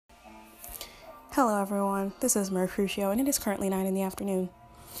Hello everyone, this is Mercutio and it is currently 9 in the afternoon.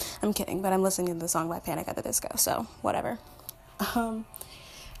 I'm kidding, but I'm listening to the song by Panic at the Disco, so whatever.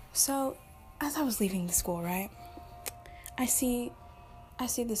 So as I was leaving the school, right, I see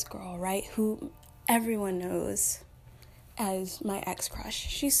this girl, right, who everyone knows as my ex-crush.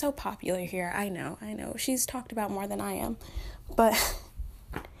 She's so popular here, I know, she's talked about more than I am, but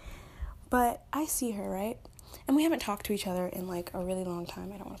I see her, right, and we haven't talked to each other in like a really long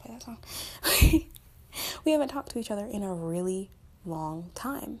time. I don't want to play that song. We haven't talked to each other in a really long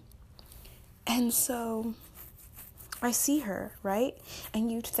time. And so I see her, right?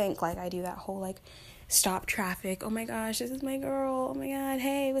 And you'd think like I do that whole like stop traffic. Oh my gosh, this is my girl. Oh my God.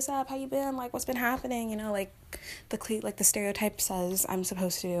 Hey, what's up? How you been? Like, what's been happening? You know, like the stereotype says I'm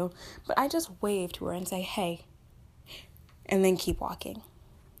supposed to do. But I just wave to her and say, hey, and then keep walking.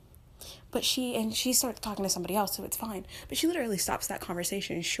 But she starts talking to somebody else, so it's fine. But she literally stops that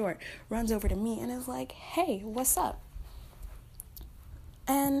conversation short, runs over to me, and is like, hey, what's up?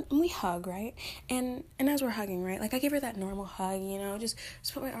 And we hug, right? And as we're hugging, right? Like, I give her that normal hug, you know, just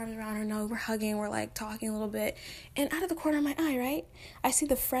put my arms around her. No, we're hugging, we're, like, talking a little bit. And out of the corner of my eye, right, I see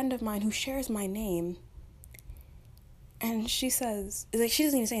the friend of mine who shares my name. And she says, like, she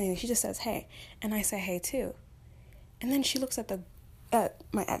doesn't even say anything. She just says, hey. And I say, hey, too. And then she looks at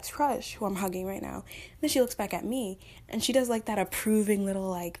my ex-crush, who I'm hugging right now. And then she looks back at me, and she does, like, that approving little,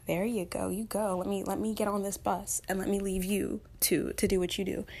 like, there you go. Let me get on this bus, and let me leave you to do what you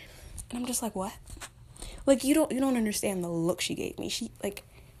do. And I'm just like, what? Like, you don't understand the look she gave me. She, like,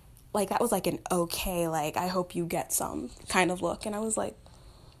 that was, like, an okay, like, I hope you get some kind of look. And I was like,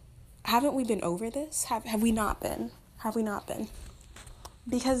 haven't we been over this? Have we not been? Have we not been?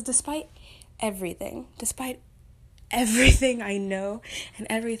 Because despite everything I know and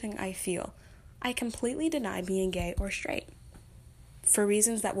everything I feel, I completely deny being gay or straight for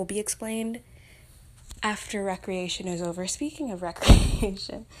reasons that will be explained after recreation is over. Speaking of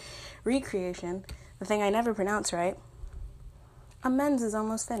recreation, the thing I never pronounce right, amends is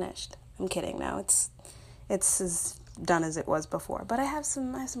almost finished. I'm kidding now. It's as done as it was before, but I have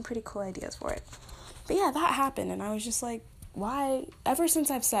some pretty cool ideas for it. But yeah, that happened, and I was just like, why? Ever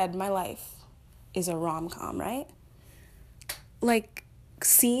since I've said my life is a rom-com, right? Like,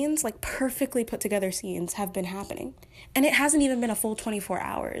 scenes, like, perfectly put together scenes have been happening. And it hasn't even been a full 24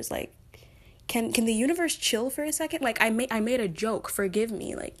 hours. Like, can the universe chill for a second? Like, I made a joke, forgive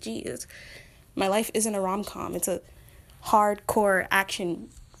me. Like, geez, my life isn't a rom-com. It's a hardcore action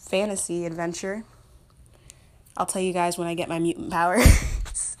fantasy adventure. I'll tell you guys when I get my mutant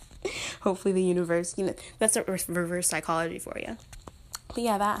powers. Hopefully the universe, you know, that's a reverse psychology for you. But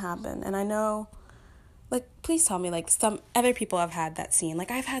yeah, that happened. And I know, like, please tell me, like, some other people have had that scene.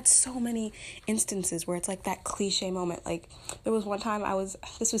 Like, I've had so many instances where it's, like, that cliche moment. Like, there was one time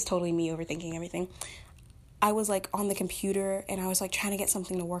this was totally me overthinking everything. I was, like, on the computer, and I was, like, trying to get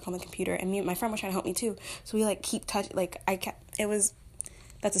something to work on the computer, and me and my friend were trying to help me, too. So we, like, keep touching, like,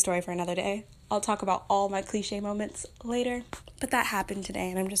 that's a story for another day. I'll talk about all my cliche moments later. But that happened today,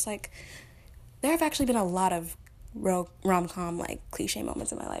 and I'm just, like, there have actually been a lot of rom-com, like, cliche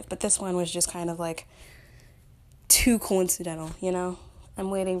moments in my life. But this one was just kind of, like, too coincidental, you know?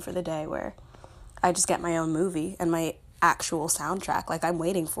 I'm waiting for the day where I just get my own movie and my actual soundtrack. Like, I'm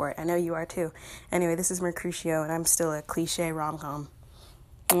waiting for it. I know you are too. Anyway, this is Mercutio, and I'm still a cliche rom-com.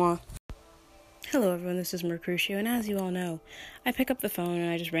 Mwah. Hello everyone, this is Mercutio, and as you all know, I pick up the phone and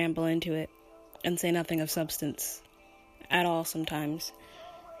I just ramble into it and say nothing of substance at all sometimes.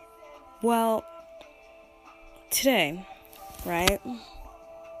 Well, today, right?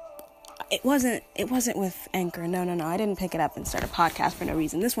 It wasn't with Anchor. No. I didn't pick it up and start a podcast for no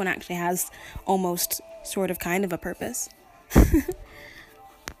reason. This one actually has almost sort of kind of a purpose.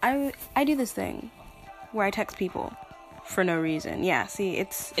 I do this thing where I text people for no reason. Yeah, see,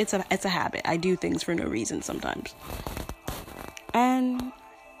 it's a habit. I do things for no reason sometimes. And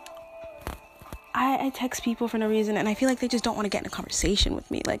I text people for no reason, and I feel like they just don't want to get in a conversation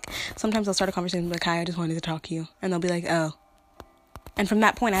with me. Like, sometimes I'll start a conversation like, hi, I just wanted to talk to you. And they'll be like, oh. And from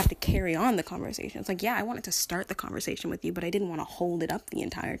that point, I have to carry on the conversation. It's like, yeah, I wanted to start the conversation with you, but I didn't want to hold it up the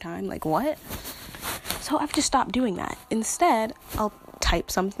entire time. Like, what? So I've just stopped doing that. Instead, I'll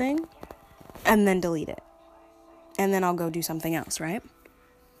type something and then delete it. And then I'll go do something else, right?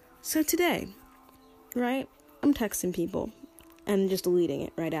 So today, right, I'm texting people and just deleting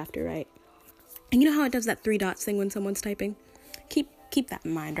it right after, right? And you know how it does that 3 dots thing when someone's typing? Keep that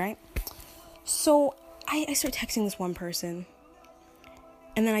in mind, right? So I start texting this one person,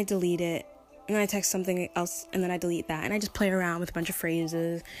 and then I delete it, and then I text something else, and then I delete that, and I just play around with a bunch of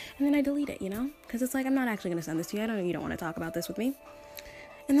phrases, and then I delete it, you know? Because it's like, I'm not actually going to send this to you. I know you don't want to talk about this with me.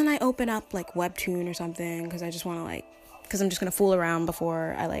 And then I open up like Webtoon or something because I just want to because I'm just going to fool around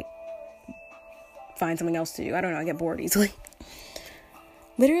before I find something else to do. I don't know, I get bored easily.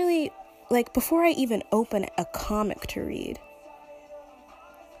 Literally, before I even open a comic to read,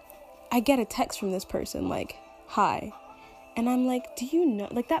 I get a text from this person hi. And I'm like, do you know,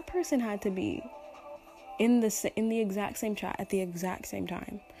 that person had to be in the exact same chat at the exact same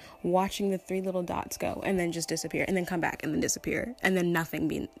time, watching the 3 little dots go and then just disappear and then come back and then disappear and then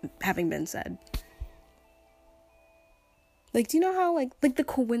nothing having been said. Do you know how the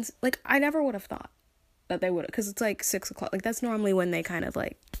coincidence, I never would have thought that they would, because it's 6:00. That's normally when they kind of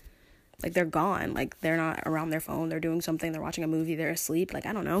they're gone. They're not around their phone. They're doing something. They're watching a movie. They're asleep. I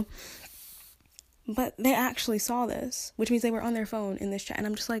don't know. But they actually saw this, which means they were on their phone in this chat. And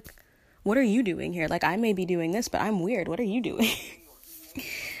I'm just what are you doing here? I may be doing this, but I'm weird. What are you doing?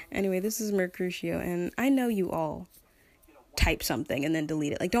 Anyway, this is Mercutio, and I know you all type something and then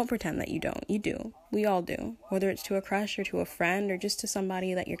delete it. Don't pretend that you don't. You do. We all do. Whether it's to a crush or to a friend or just to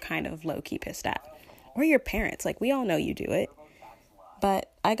somebody that you're kind of low-key pissed at. Or your parents. We all know you do it.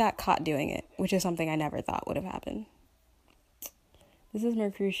 But I got caught doing it, which is something I never thought would have happened. This is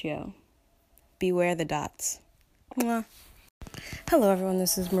Mercutio. Beware the dots. Mwah. Hello everyone,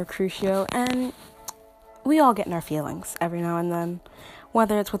 this is Mercutio, and we all get in our feelings every now and then,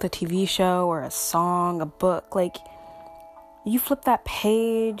 whether it's with a TV show or a song, a book. You flip that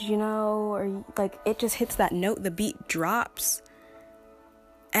page, or it just hits that note, the beat drops,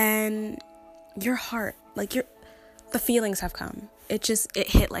 and your heart, the feelings have come. It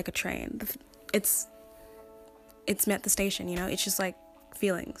hit like a train. It's met the station, it's just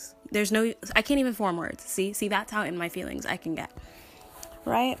feelings. I can't even form words. See, that's how in my feelings I can get,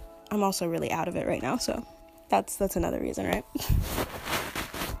 right? I'm also really out of it right now, so that's another reason, right?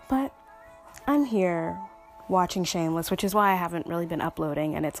 But I'm here watching Shameless, which is why I haven't really been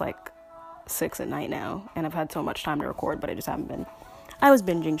uploading, and it's 6 at night now, and I've had so much time to record, but I just haven't been. I was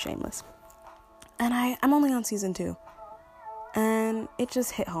binging Shameless, and I'm only on season 2, and it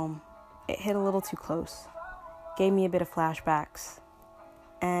just hit home. It hit a little too close. Gave me a bit of flashbacks.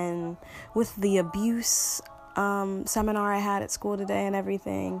 And with the abuse seminar I had at school today and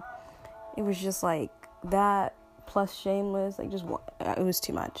everything, it was just that plus Shameless, it was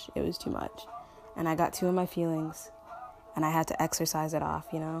too much. It was too much. And I got too in my feelings, and I had to exercise it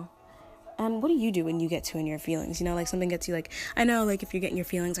off, And what do you do when you get too in your feelings? Something gets you, I know, if you're getting your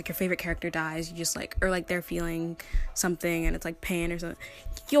feelings, your favorite character dies, you just, or, they're feeling something, and it's, pain or something,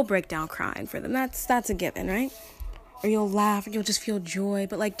 you'll break down crying for them. That's a given, right? Or you'll laugh, or you'll just feel joy.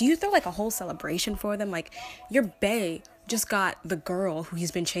 But, do you throw, a whole celebration for them? Your bae just got the girl who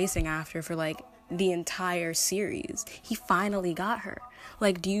he's been chasing after for, the entire series. He finally got her.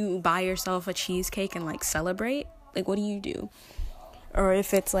 Do you buy yourself a cheesecake and, celebrate? What do you do? Or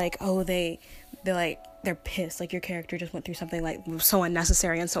if it's, they're pissed. Your character just went through something, so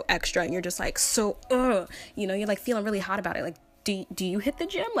unnecessary and so extra. And you're just, so, you're, feeling really hot about it. Do you hit the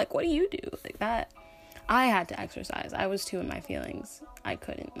gym? What do you do? That. I had to exercise. I was too in my feelings. I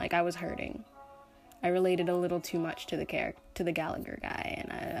couldn't. I was hurting. I related a little too much to the Gallagher guy,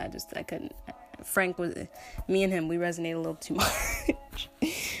 and I couldn't. Frank me and him, we resonate a little too much.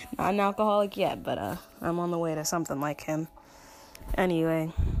 Not an alcoholic yet, but I'm on the way to something like him.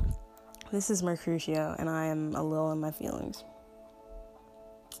 Anyway, this is Mercutio, and I am a little in my feelings.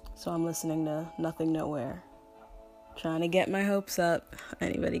 So I'm listening to Nothing Nowhere. Trying to get my hopes up.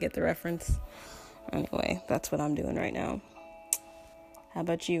 Anybody get the reference? Anyway, that's what I'm doing right now. How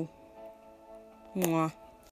about you? Mwah.